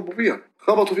كلهم طبوا فيها،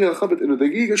 خبطوا فيها خبط إنه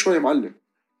دقيقة شوية معلم،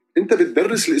 أنت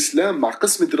بتدرس الإسلام مع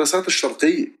قسم الدراسات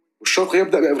الشرقية، والشرق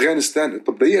يبدأ بأفغانستان.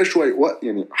 طب دقيقة شوي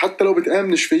يعني حتى لو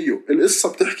بتآمنش فيه،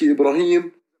 القصة بتحكي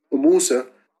إبراهيم وموسى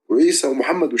وعيسى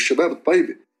ومحمد والشباب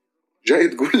الطيبة، جاي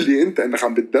تقول لي أنت أنك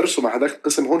عم بتدرسه مع هذاك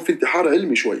القسم؟ هون في انتحار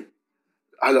علمي شوي.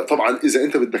 هلا طبعا إذا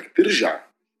أنت بدك ترجع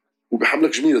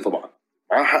وبحملك جميلة طبعا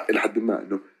معاه حق لحد ما،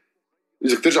 إنه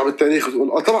إذا ترجع بالتاريخ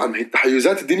وتقول طبعا هي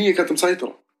التحيزات الدينية كانت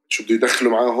مسيطرة، شو بده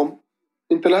يدخلوا معاهم؟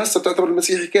 أنت لهسه بتعتبر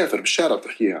المسيحي كافر بالشارع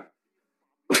بتحكيها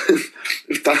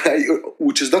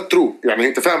which is not true. يعني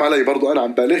أنت فاهم علي برضو، أنا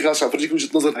عم بالغ عشان أفرجيك وجهة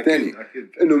نظر الثاني.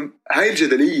 إنه هاي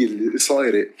الجدلية اللي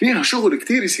صايرة فيها شغل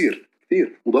كتير يصير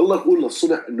كتير، وضل أقول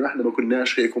للصبح إنه إحنا ما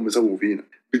كناش هيك هم يسووا فينا.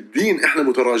 بالدين إحنا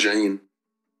متراجعين،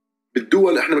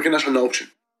 بالدول إحنا ما كناش عنا أوبشن،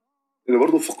 إنه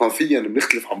برضو ثقافيا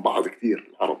بنختلف عن بعض كتير.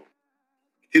 العرب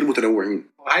كتير متنوعين،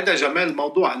 وهذا جمال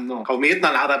الموضوع إنه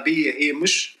قوميتنا العربية هي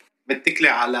مش متكلة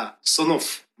على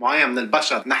صنف معين من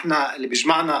البشر. نحن اللي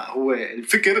بيجمعنا هو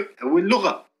الفكر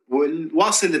واللغة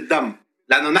والواصل الدم،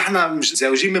 لأنه نحن مش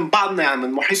زوجين من بعضنا، يعني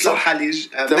من محيط الخليج.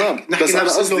 تمام. بس أنا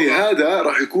قصدي هذا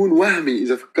راح يكون وهمي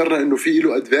إذا فكرنا إنه في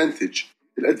له أدفانتج.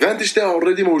 الأدفانتج تاعه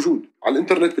already موجود على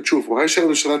الإنترنت بتشوفه. هاي شغلة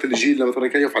من الشغلات اللي جيلنا مثلا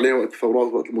كيف عليها وقت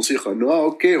الثورات وقت الموسيقى، إنه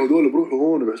أوكي هدول بروحوا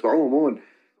هون وبيسمعوهم هون،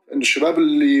 إن الشباب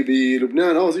اللي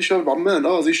بلبنان زي الشباب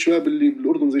بعمان، زي الشباب اللي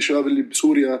بالأردن زي الشباب اللي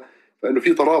بسوريا، فإنه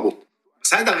في ترابط.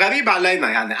 بس هذا غريب علينا،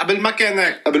 يعني قبل ما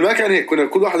كان هيك كنا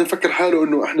كل واحد يفكر حاله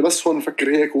إنه إحنا بس هون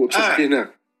نفكر هيك وبصفحي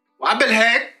هناك. وقبل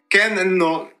هيك كان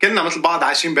إنه كلنا مثل بعض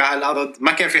عايشين بهالأرض،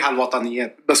 ما كان فيها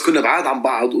الوطنيات، بس كنا بعاد عن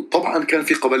بعض. وطبعا كان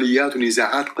في قبليات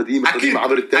ونزاعات قديمة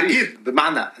عبر التاريخ. أكيد.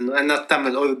 بمعنى إنه أنا تم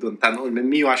الأردن تنقول من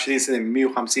 120 سنة من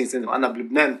 150 سنة، وأنا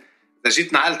بلبنان إذا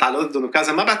جيت نقلت على الأردن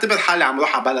وكذا ما بعتبر حالي عم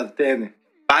روح على بلد تاني،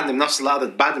 بعدني بنفس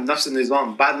الأرض، بعدني بنفس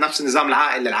النظام، بعد نفس النظام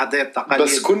العائلي، العادات، التقاليد.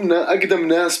 بس كنا أقدم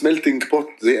ناس ميلتينج بوت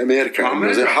زي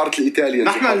أمريكا، زي حارة الإيطاليا.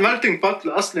 نحن الميلتينج بوت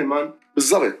الأصلي مان.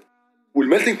 بالضبط.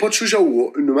 والميلتينج بوت شو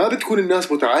جوه؟ إنه ما بتكون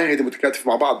الناس متعاهدة متكاتفة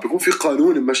مع بعض، بيكون في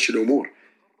قانون ممشي الأمور،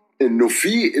 إنه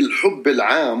في الحب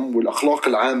العام والأخلاق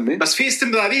العامة، بس في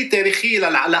استمرارية تاريخية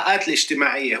للعلاقات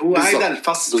الاجتماعية. هو هذا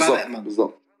الفرق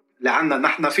بالضبط اللي عندنا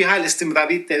نحن، في هاي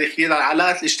الاستمرارية التاريخية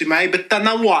للعلاقات الاجتماعية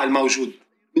بالتنوع الموجود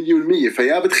 100%.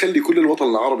 فيا بتخلي كل الوطن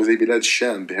العربي زي بلاد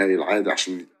الشام بهاي العادة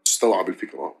عشان تستوعب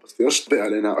الفكرة، بس تقدرش تطبقها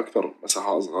لأنها أكثر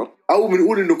مساحة أصغر، أو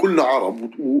بنقول إنه كلنا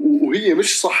عرب، وهي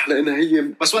مش صح، لأنها هي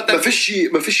بس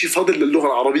ما فيش فضل للغة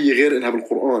العربية غير إنها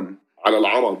بالقرآن على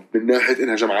العرب من ناحية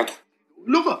إنها جمعتهم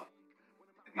لغة.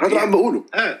 هذا عم بقوله.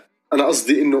 أنا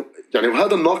قصدي إنه يعني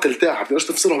وهذا الناقل تاعها بتقدرش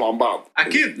تفصلهم عن بعض.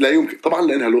 أكيد لا يمكن طبعا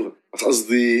لأنها لغة، بس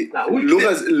قصدي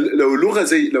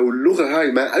لو اللغة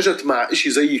هاي ما أجت مع إشي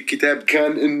زي الكتاب،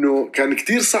 كان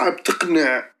كتير صعب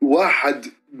تقنع واحد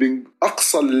من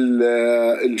أقصى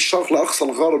الشرق لأقصى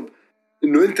الغرب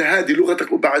إنه أنت هذه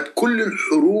لغتك، وبعد كل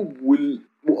الحروب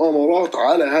والمؤامرات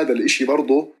على هذا الإشي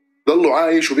برضه ضلوا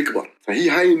عايش وبيكبر. فهي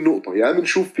هاي النقطة يا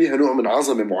بنشوف فيها نوع من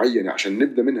عظمة معينة عشان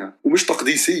نبدأ منها، ومش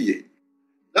تقديسية.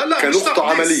 لا كنقطة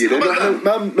عملية، لأنه إحنا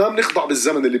ما بنخضع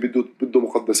بالزمن اللي بده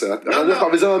مقدسات، إحنا بنخضع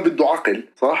بالزمن بده عقل،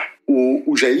 صح؟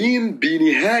 وجايين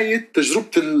بنهاية تجربة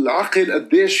العقل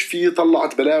قديش في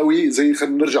طلعت بلاوي. زي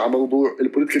خلينا نرجع على موضوع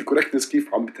البوليتيكال كوركتنس،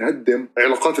 كيف عم بتهدم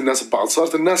علاقات الناس ببعض.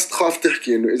 صارت الناس تخاف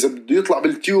تحكي إنه إذا بده يطلع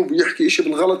بالتيوب ويحكي إشي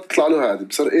بالغلط يطلع له هذا،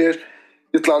 بصير إيش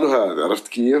يطلع له هذا، عرفت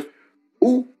كيف؟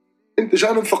 وأنت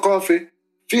جانب ثقافة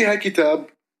فيها كتاب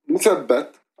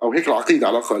مثبت، أو هيك العقيدة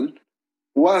على الأقل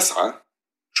واسعة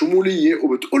شمولية،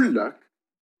 وبتقول لك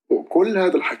كل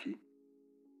هذا الحكي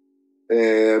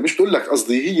مش بتقول لك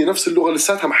قصدي هي نفس اللغة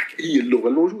لساتها محكي، هي اللغة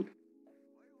الموجودة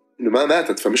إنه ما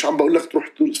ماتت. فمش عم بقول لك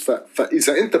تروح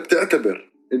فإذا أنت بتعتبر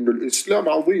إنه الإسلام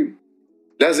عظيم،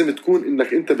 لازم تكون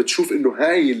إنك أنت بتشوف إنه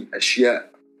هاي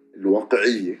الأشياء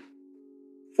الواقعية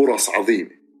فرص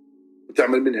عظيمة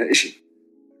وتعمل منها إشي،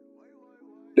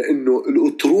 لأنه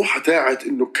الأطروحة تاعت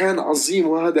إنه كان عظيم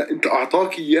وهذا أنت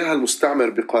أعطاك إياها المستعمر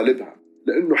بقالبها،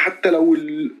 لأنه حتى لو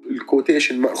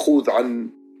الكوتيشن مأخوذ عن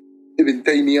ابن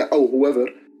تيمية أو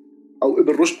هوفر أو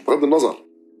ابن رشد بغض النظر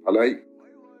علي،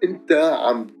 أنت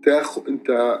عم تاخذ،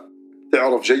 أنت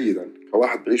تعرف جيدا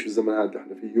كواحد بعيش بالزمن هذا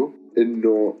احنا فيه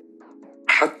إنه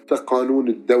حتى قانون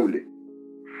الدولة،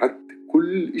 حتى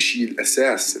كل إشي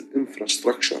الأساس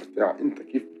الانفراستراكشر تاع أنت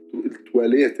كيف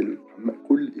التواليت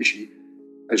كل إشي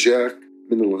أجاك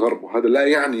من الغرب، وهذا لا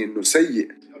يعني إنه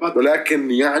سيء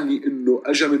ولكن يعني إنه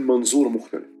أجا من منظور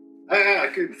مختلف.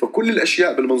 فكل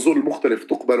الأشياء بالمنظور المختلف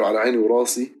تقبل على عيني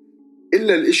وراسي،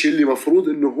 إلا الإشي اللي مفروض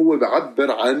إنه هو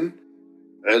بعبر عن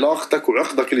علاقتك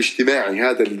وعقدك الاجتماعي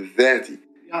هذا الذاتي،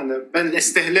 يعني بين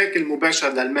الاستهلاك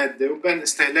المباشر للمادة وبين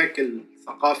الاستهلاك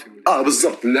الثقافي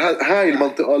بالضبط. هاي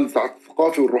المنطقة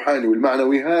الثقافي والروحاني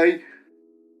والمعنوي هاي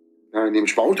يعني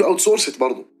مش معقول تو اوت سورس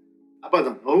برضه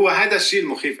ابدا. هو هذا الشيء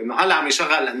المخيف انه هلا عم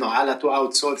يشغل انه على تو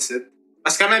اوت سورس.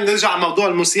 بس كمان نرجع على موضوع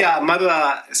الموسيقى.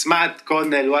 مرة سمعت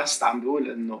كورنيل ويست عم بيقول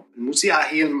انه الموسيقى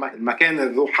هي المكان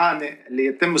الروحاني اللي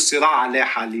يتم الصراع عليه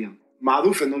حاليا.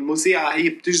 معروف انه الموسيقى هي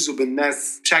بتجذب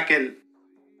الناس بشكل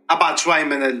ابعد شوي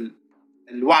من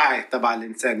الوعي تبع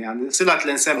الانسان، يعني صلة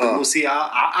الانسان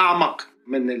بالموسيقى اعمق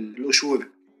من القشور،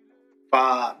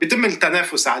 فبيتم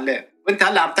التنافس عليه. وانت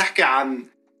هلا عم تحكي عن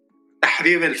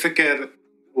تحرير الفكر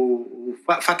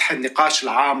وفتح النقاش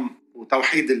العام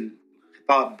وتوحيد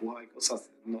الخطاب وهيك قصص،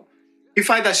 انه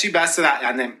كيف هذا الشيء بيأثر،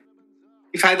 يعني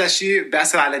كيف هذا الشيء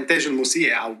بيأثر على الانتاج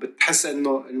الموسيقي، او بتحس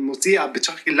انه الموسيقى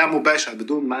بشكل لا مباشر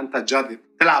بدون ما انت تجرب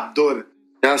تلعب دور؟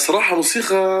 يعني صراحة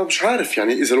موسيقى مش عارف،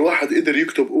 يعني اذا الواحد قدر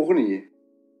يكتب اغنية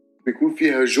بيكون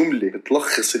فيها جملة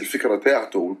بتلخص الفكرة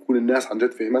تاعته ويكون الناس عن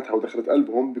جد فهمتها ودخلت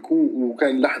قلبهم، بيكون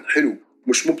وكان لحن حلو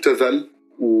مش مبتذل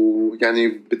ويعني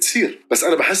بتصير. بس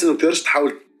أنا بحس إنه بتقدرش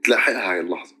تحاول تلاحقها هاي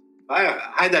اللحظة.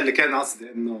 هذا اللي كان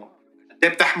قصدي، إنه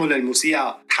قد بتحمل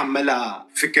الموسيقى تحملها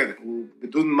فكر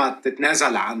وبدون ما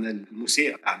تتنازل عن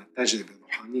الموسيقى، عن التجربة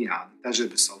الروحانية، عن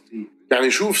التجربة الصوتية.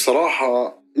 يعني شوف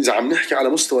صراحة إذا عم نحكي على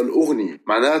مستوى الأغنية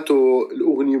معناته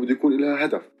الأغنية بده يكون لها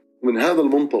هدف، ومن هذا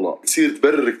المنطلق تصير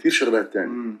تبرر كتير شغلات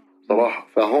تانية صراحة.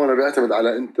 فهون بيعتمد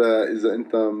على أنت إذا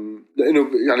أنت، لأنه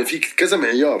يعني في كذا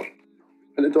معيار.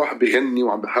 هل أنت واحد بيغني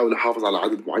وعم بيحاول يحافظ على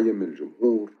عدد معين من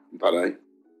الجمهور، فهمت علي؟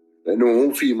 لأنه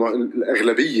هو في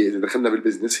الأغلبية إذا دخلنا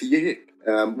بالبزنس هي هيك،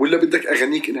 ولا بدك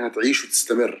أغنيك إنها تعيش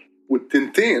وتستمر،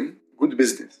 والتنتين جود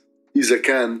بزنس إذا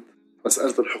كان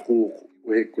مسألة الحقوق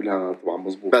وهيك كلها طبعا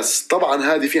مزبوط. بس طبعا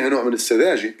هذه فيها نوع من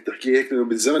السذاجة تحكي هيك، لأنه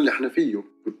بالزمن اللي احنا فيه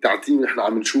والتعتيم اللي احنا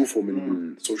عم نشوفه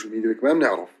من السوشيال ميديا ما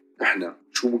بنعرف احنا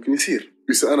شو ممكن يصير.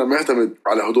 إذا أنا معتمد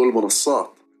على هدول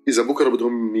المنصات، إذا بكرة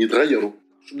بدهم يتغيروا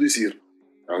شو بده يصير؟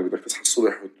 يعني بدك تصحى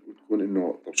الصبح وتكون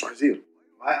إنه طب شو حيصير؟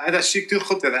 هذا الشيء كتير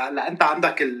خطر. هلا أنت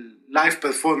عندك اللايف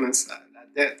بيرفورمانس،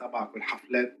 الأداء تبعك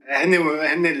والحفلات،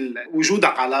 هن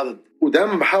وجودك على الأرض.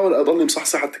 ودائما بحاول أضلني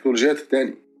مصحصح على التكنولوجيات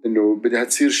الثانية، إنه بدها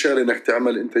تصير شغلة إنك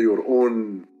تعمل أنت يور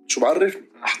أون. شو بعرفني؟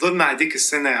 حضرنا هديك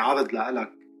السنة عرض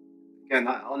لك كان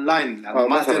أونلاين لأنه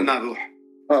ما قدرنا نروح.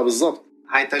 بالضبط.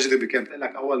 هاي تجربة كانت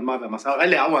لك أول مرة مثلا، قال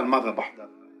لي أول مرة بحضر.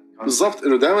 بالضبط،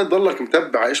 إنه دائما تضلك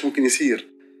متبع إيش ممكن يصير.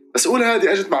 بس أقول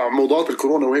هذه أجت مع موضوعات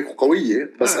الكورونا وهيك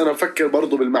قوية. بس أنا بفكر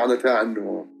برضو بالمعنى تاع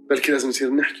إنه بلكي لازم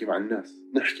يصير نحكي مع الناس،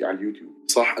 نحكي على اليوتيوب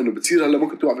صح. إنه بتصير هلا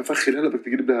ممكن تبع بفخر، هلا بدك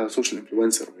تقلب لها سوشيال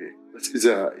إنفلونسر وهيك. بس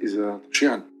إذا شو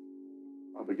يعني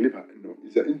بقلبها إنه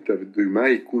إذا أنت بده ما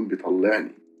يكون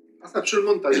بيطلعني حسب شو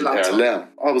المنتج الإعلام.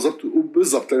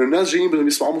 بالضبط لأنه الناس جايين بدهم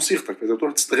يسمعوا موسيقتك، فإذا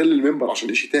تروح تستغل المنبر عشان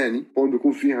إشي تاني هون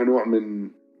بيكون فيها نوع من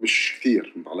مش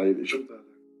كثير على الإشي،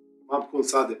 ما بكون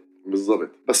صادق. بالضبط.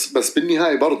 بس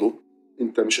بالنهاية برضو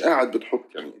أنت مش قاعد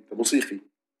بتحط، يعني أنت موسيقي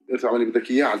تقدر تعمل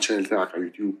بدك إياه على الشانل تاعك على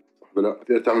يوتيوب صح ولا لا؟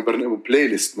 تقدر تعمل برنامج بلاي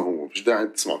ليست، ما هو مش داعي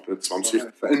تسمع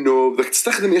موسيقى. فإنه بدك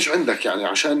تستخدم إيش عندك يعني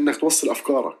عشان إنك توصل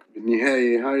أفكارك.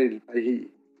 بالنهاية هاي هي.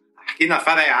 حكينا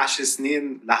فرعي 10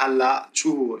 سنين لهلا،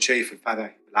 شو شايف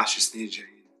الفرعي بالعشر سنين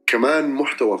الجايين؟ كمان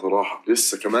محتوى صراحة،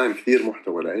 لسه كمان كثير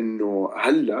محتوى، لأنه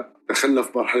هلا دخلنا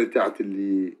في مرحلة تاعت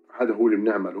اللي هذا هو اللي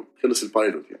بنعمله، خلص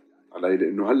البايلوت يعني علي.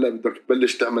 لأنه هلا بدك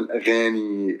تبلش تعمل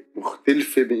أغاني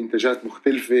مختلفة بإنتاجات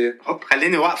مختلفة.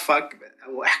 خليني وقفك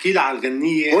واحكي لي على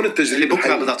الغنية هون التجربة اللي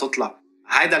بكرة بدها تطلع.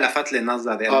 هيدا لفت لي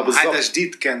النظر يعني. هيدا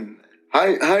جديد كان.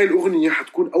 هاي الأغنية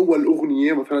حتكون أول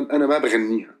أغنية مثلا أنا ما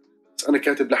بغنيها، بس أنا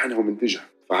كاتب لحنها ومنتجها.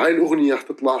 فهاي الأغنية رح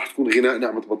تطلع، رح تكون غناء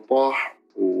نعمة بطاح،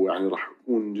 ويعني رح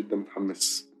أكون جدا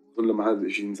متحمس لما هذا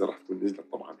الشيء ينزل. رح تكون نزلت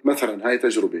طبعا. مثلا هاي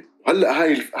تجربة. هلا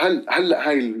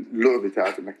هاي اللعبة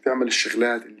تاعت إنك تعمل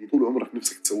الشغلات اللي طول عمرك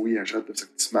نفسك تسويها، شغلات نفسك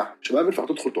تسمعها. شباب ينفع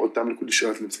تدخل تقعد تعمل كل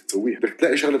الشغلات اللي نفسك تسويها، بدك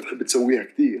تلاقي شغله بتحب تسويها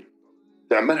كتير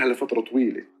تعملها لفتره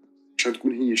طويله عشان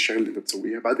تكون هي الشغله اللي انت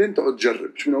بتسويها، بعدين تقعد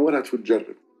تجرب، مش من اولها تفوت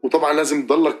تجرب. وطبعا لازم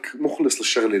تضلك مخلص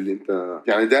للشغله اللي انت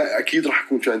يعني ده اكيد راح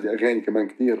يكون في عندي اغاني كمان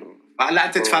كتير. هلا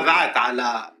انت تفرعت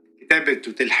على كتابه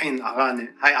وتلحين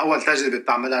اغاني، هاي اول تجربه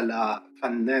بتعملها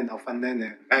لفنان او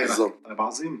فنانه غيرك. بالضبط. طيب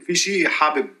عظيم. في شيء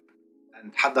حابب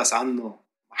نتحدث عنه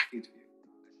وحكيت فيه؟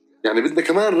 يعني بدنا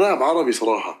كمان راب عربي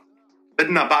صراحه،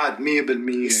 بدنا بعد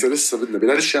 100%. لسه بدنا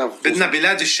بلاد الشام خصوصا. بدنا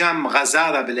بلاد الشام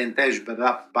غزارة بالإنتاج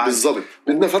بالراب بعد. بالضبط،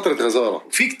 بدنا فترة غزارة.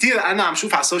 في كتير أنا عم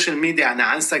شوف على السوشيال ميديا، يعني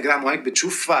على انستغرام وهيك،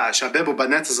 بتشوف شباب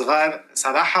وبنات صغار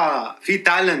صراحة في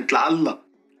تالنت لله.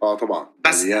 طبعا.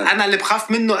 بس أنا اللي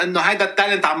بخاف منه إنه هيدا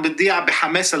التالنت عم بتضيع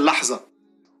بحماس اللحظة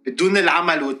بدون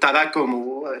العمل والتراكم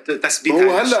وتثبيت.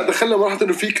 هو هلا دخلنا مرحلة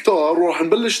إنه في كتار وراح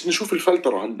نبلش نشوف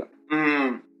الفلترة هلا.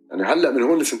 يعني هلا من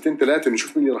هون لسنتين 3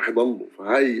 بنشوف مين اللي راح يضلوا،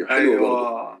 فهاي حلوة.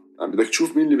 برضه يعني بدك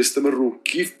تشوف مين اللي بيستمروا،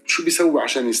 كيف شو بيسوي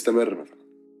عشان يستمر مثلا،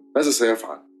 ماذا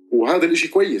سيفعل. وهذا الاشي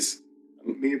كويس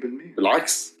 100%.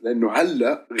 بالعكس، لأنه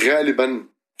هلا غالبا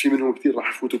في منهم كتير راح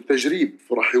يفوتوا بتجريب،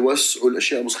 فراح يوسعوا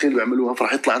الأشياء الموسيقية اللي بيعملوها،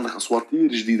 فراح يطلع عندك أصوات كتير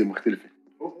جديدة مختلفة.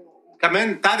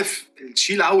 وكمان تعرف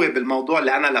الشيء القوي بالموضوع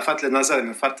اللي أنا لفت لنظري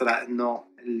من فترة،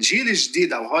 إنه الجيل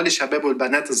الجديد أو هول الشباب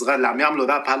والبنات الصغار اللي عم يعملوا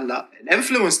راب هلا،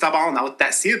 الانفلونس تبعهم أو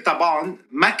التأثير تبعهم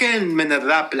ما كان من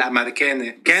الراب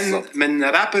الأمريكاني، كان بالزبط. من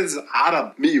رابرز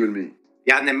عرب 100%.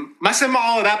 يعني ما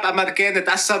سمعوا راب أمريكاني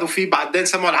تأثروا فيه، بعدين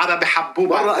سمعوا العربي حبوه.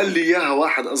 مرة قال لي إياها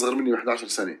واحد أصغر مني ب11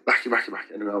 سنة، بحكي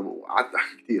أنا قعدت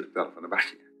أحكي كتير، تعرف أنا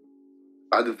بحكي.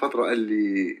 بعد فترة قال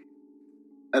لي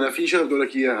أنا في شغلة بدي أقول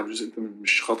لك إياها بجوز أنت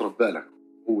مش خاطرة في بالك.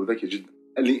 هو ذكي جدا.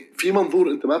 قال لي في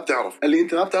منظور أنت ما بتعرف. قال لي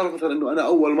أنت ما بتعرف مثلا إنه أنا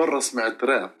أول مرة سمعت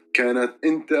راب كانت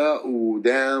أنت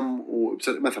ودام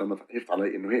مثلا هيفت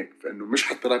علي إنه هيك، فإنه مش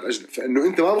حتى راب أجنبي، فإنه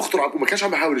أنت ما بخطر وما كانش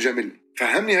عم بحاول يجاملني.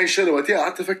 فهمني هاي الشغلة وقتها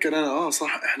قعدت أفكر أنا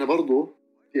صح، إحنا برضو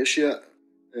في أشياء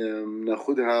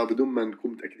ناخدها بدون ما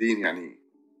نكون متأكدين، يعني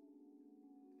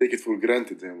take it for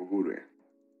granted زي ما بقولوا، يعني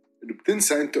إنه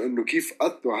بتنسى أنت إنه كيف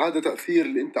هذا تأثير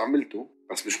اللي أنت عملته،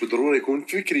 بس مش بالضرورة يكون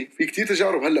فكري. في كتير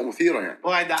تجارب هلأ مثيرة يعني.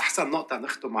 وهذا أحسن نقطة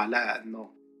نختم عليها، إنه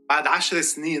بعد 10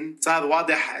 سنين صار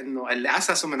واضح إنه اللي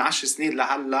أسسوا من 10 سنين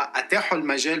لهلأ أتاحوا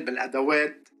المجال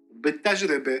بالأدوات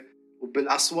وبالتجربة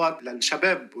وبالأصوات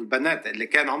للشباب والبنات اللي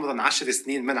كان عمرهم 10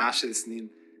 سنين، من 10 سنين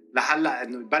لهلأ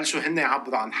إنه يبلشوا هن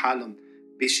يعبروا عن حالهم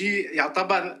بشيء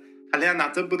يعتبر خلينا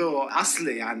نعتبره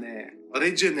أصلي، يعني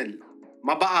أوريجينال،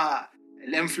 ما بقى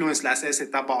الانفلونس الأساسي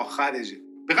تبعه خارجي.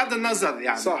 بغض النظر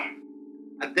يعني صح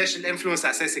قديش الانفلونس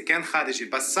الأساسي كان خارجي،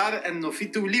 بس صار إنه في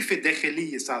توليفة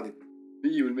داخلية صارت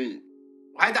 100%.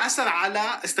 وهذا أثر على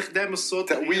استخدام الصوت،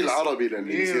 تأويل عربي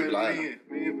لأنه يصير بالعالم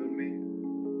 100%.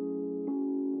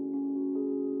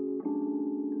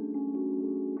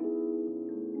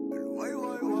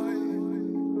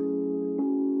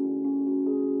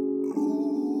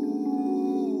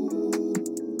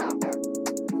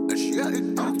 أشياء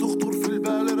كتير تخطر في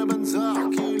البال أنا بنسى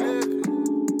أحكي لك،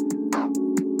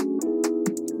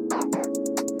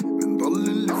 بنضل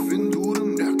نلف